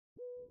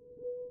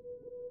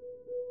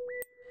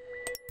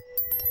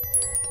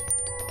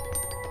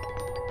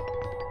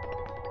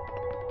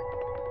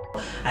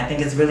I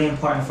think it's really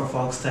important for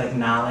folks to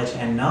acknowledge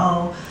and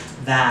know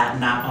that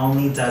not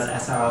only does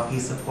SRLP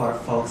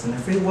support folks in the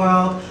free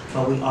world,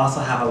 but we also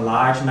have a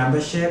large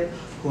membership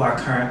who are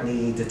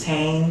currently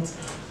detained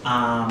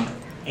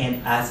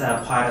and as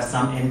a part of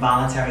some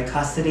involuntary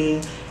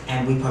custody,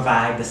 and we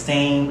provide the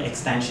same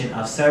extension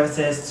of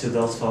services to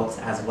those folks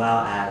as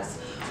well as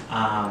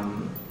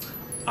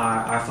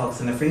our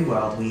folks in the free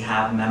world. We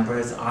have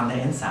members on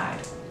the inside.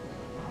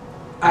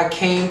 I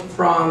came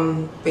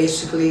from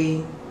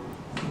basically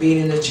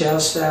being in a jail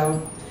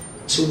cell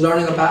to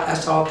learning about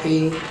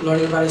SRLP,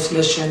 learning about its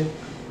mission,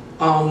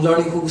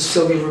 learning who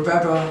Sylvia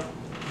Rivera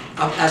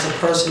as a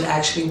person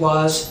actually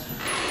was,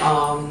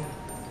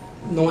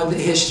 knowing the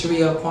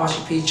history of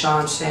Marsha P.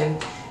 Johnson,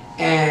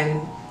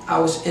 and I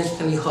was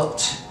instantly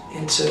hooked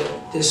into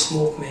this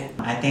movement.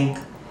 I think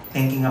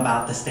thinking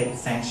about the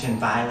state-sanctioned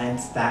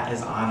violence that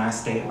is on our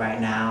state right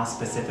now,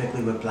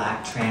 specifically with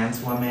Black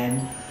trans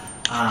women,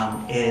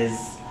 is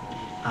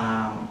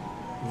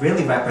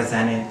really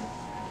represented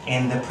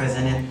in the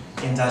prison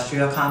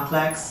industrial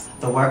complex.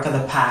 The work of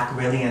the PAC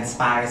really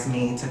inspires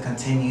me to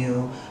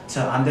continue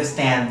to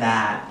understand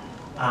that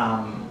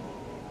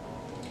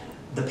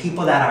the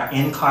people that are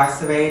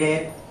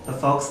incarcerated, the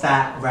folks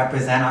that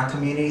represent our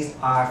communities,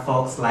 are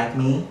folks like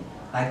me,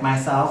 like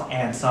myself,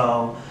 and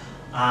so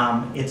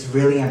it's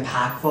really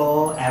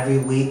impactful every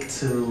week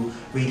to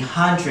read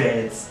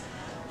hundreds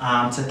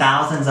to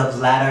thousands of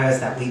letters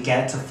that we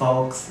get to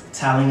folks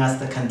telling us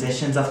the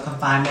conditions of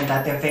confinement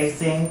that they're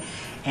facing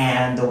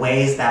and the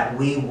ways that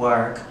we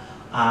work,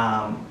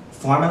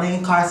 formerly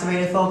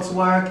incarcerated folks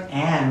work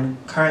and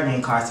currently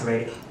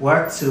incarcerated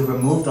work to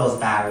remove those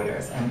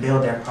barriers and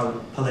build their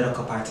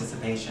political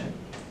participation.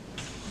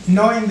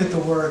 Knowing that the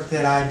work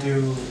that I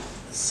do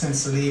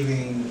since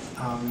leaving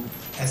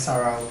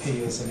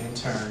SRLP as an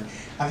intern,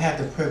 I've had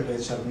the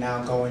privilege of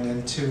now going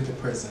into the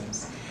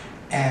prisons.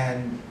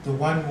 And the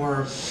one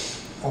work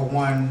or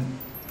one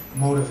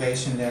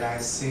motivation that I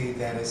see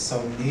that is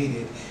so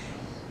needed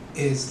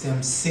is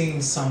them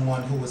seeing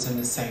someone who was in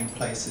the same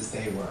place as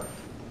they were.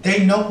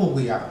 They know who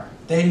we are.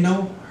 They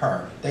know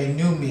her. They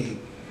knew me.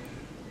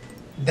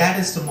 That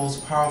is the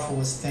most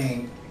powerful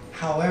thing.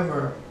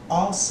 However,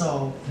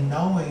 also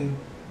knowing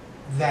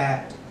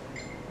that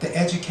the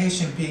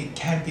education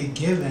can be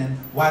given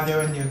while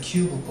they're in their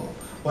cubicle,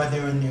 while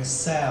they're in their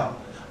cell.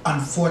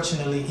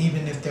 Unfortunately,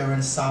 even if they're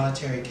in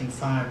solitary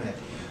confinement,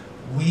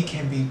 we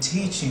can be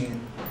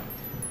teaching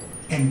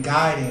and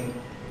guiding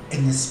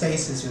in the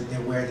spaces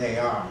where they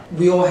are.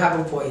 We all have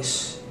a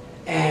voice,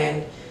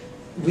 and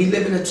we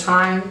live in a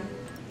time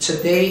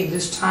today,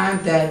 this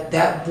time,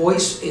 that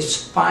voice is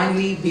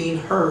finally being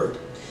heard.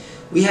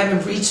 We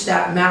haven't reached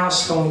that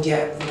milestone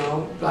yet, you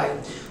know, like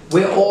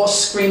we're all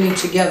screaming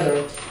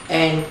together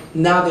and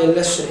now they're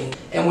listening.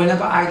 And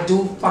whenever I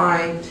do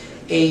find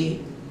a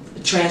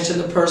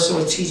transgender person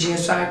or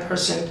TGNSI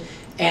person,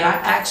 and I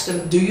ask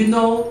them, do you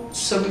know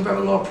Sylvia Rivera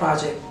Law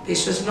Project? They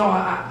says, no,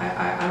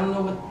 I don't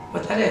know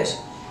what that is.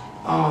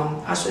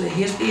 I said,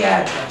 here's the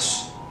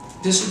address.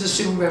 This is the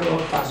Sylvia Rivera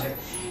Law Project.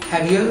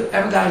 Have you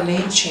ever got a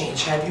name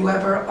change? Have you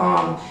ever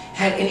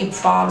had any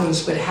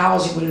problems with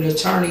housing with an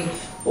attorney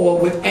or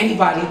with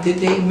anybody? Did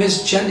they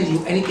misgender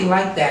you? Anything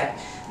like that?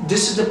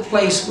 This is the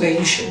place where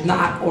you should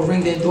knock or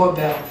ring their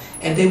doorbell,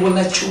 and they will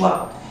let you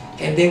up,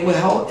 and they will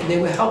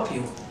help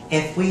you.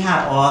 If we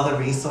had all the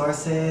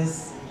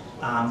resources,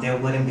 there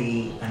wouldn't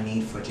be a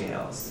need for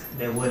jails.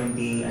 There wouldn't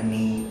be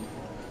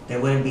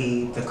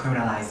the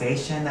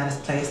criminalization that is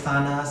placed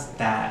on us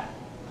that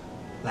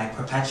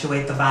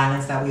perpetuate the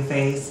violence that we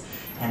face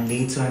and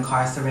lead to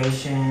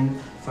incarceration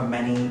for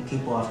many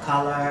people of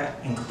color,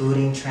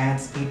 including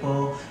trans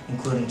people,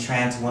 including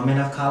trans women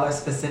of color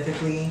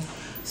specifically.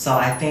 So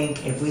I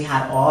think if we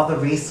had all the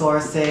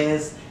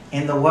resources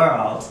in the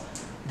world,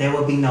 there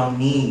would be no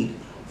need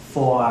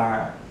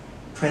for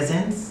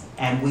prisons,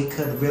 and we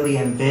could really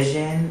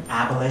envision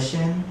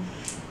abolition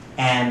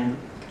and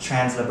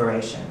trans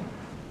liberation.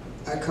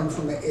 I come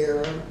from an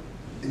era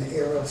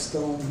of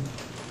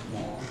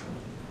Stonewall,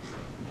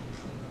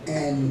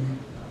 and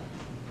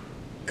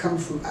come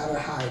from out of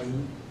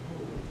hiding,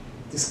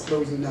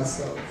 disclosing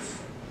ourselves,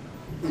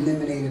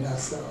 eliminating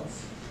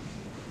ourselves,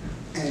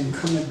 and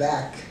coming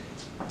back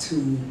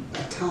to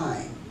a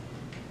time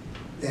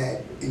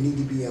that it need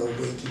to be an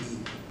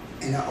awakening.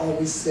 And I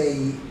always say,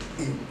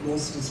 in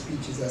most of the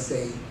speeches I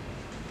say,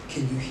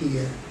 can you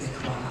hear the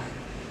cry?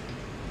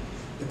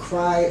 The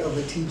cry of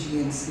a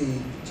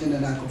TGNC, gender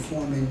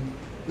non-conforming,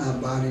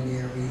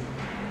 non-binary,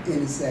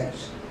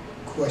 intersex,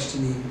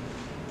 questioning,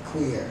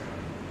 queer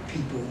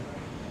people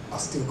are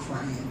still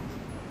crying.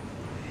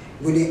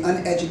 When they're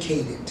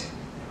uneducated,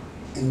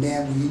 and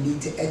now when you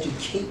need to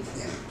educate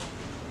them,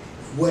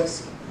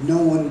 what's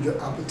knowing your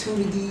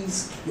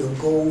opportunities, your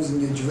goals,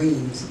 and your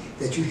dreams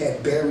that you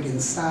had buried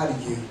inside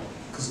of you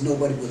because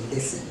nobody would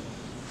listen,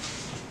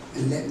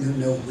 and letting them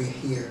know we're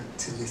here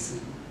to listen.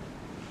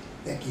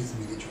 That gives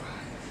me the drive.